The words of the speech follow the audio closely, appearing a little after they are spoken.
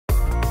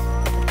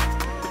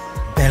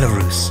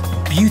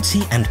Belarus,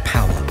 beauty and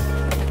power.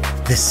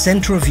 The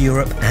centre of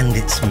Europe and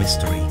its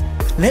mystery.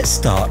 Let's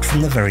start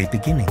from the very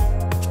beginning.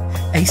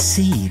 A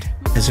seed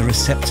is a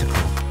receptacle.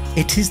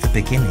 It is the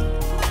beginning.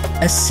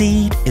 A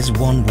seed is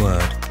one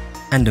word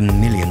and a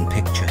million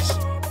pictures.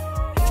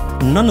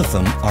 None of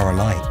them are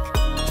alike.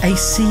 A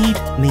seed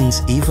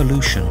means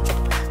evolution,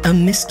 a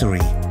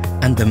mystery,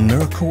 and the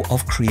miracle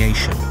of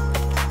creation.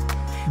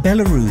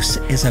 Belarus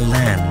is a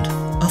land,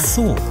 a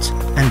thought,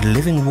 and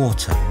living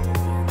water.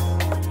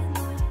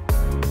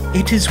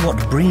 It is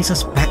what brings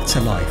us back to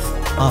life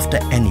after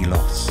any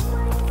loss.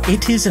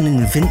 It is an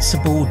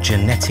invincible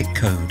genetic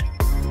code.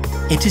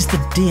 It is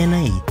the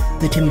DNA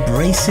that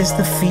embraces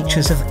the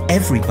features of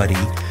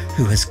everybody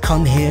who has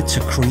come here to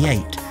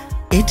create.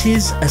 It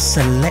is a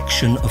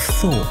selection of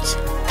thoughts,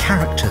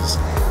 characters,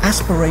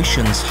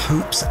 aspirations,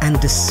 hopes, and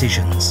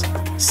decisions.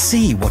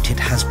 See what it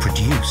has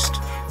produced.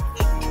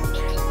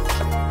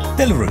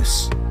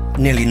 Belarus,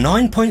 nearly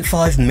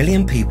 9.5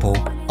 million people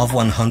of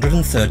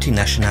 130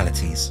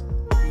 nationalities.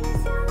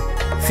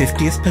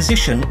 50th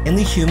position in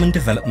the Human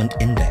Development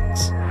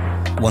Index.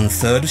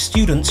 1/3 of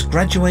students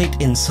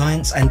graduate in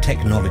science and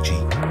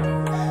technology.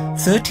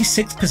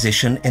 36th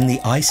position in the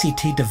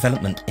ICT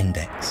Development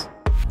Index.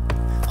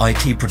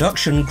 IT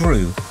production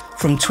grew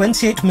from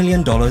 $28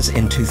 million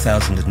in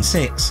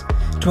 2006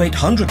 to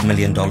 $800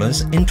 million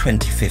in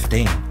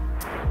 2015.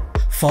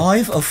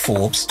 5 of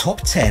Forbes' top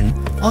 10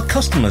 are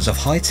customers of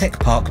High-Tech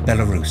Park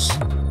Belarus.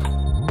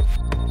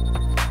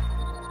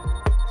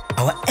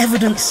 Our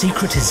evident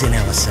secret is in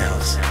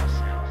ourselves.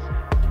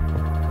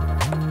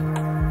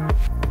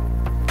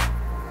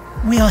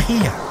 We are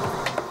here.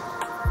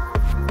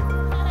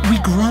 We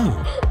grow.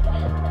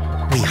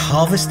 We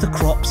harvest the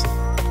crops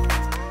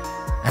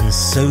and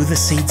sow the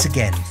seeds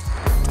again.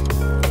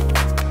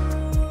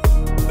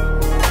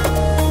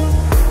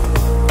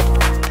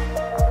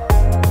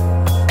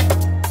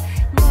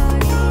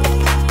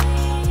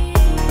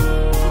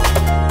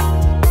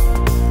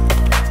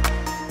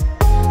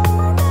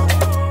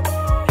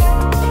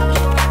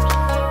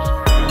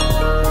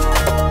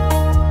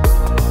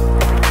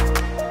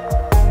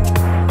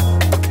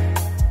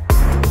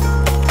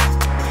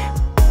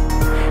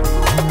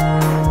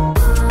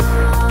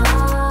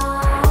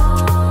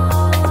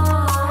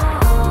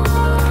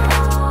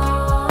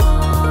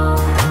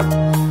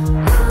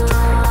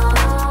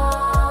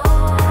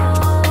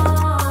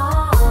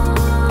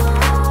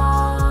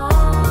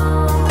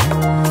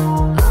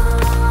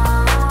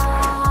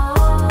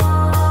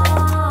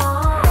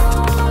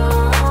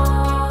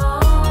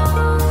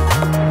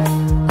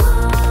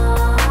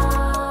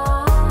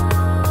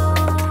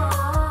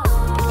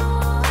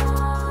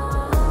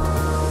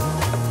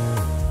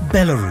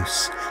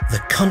 Belarus, the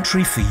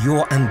country for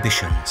your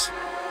ambitions.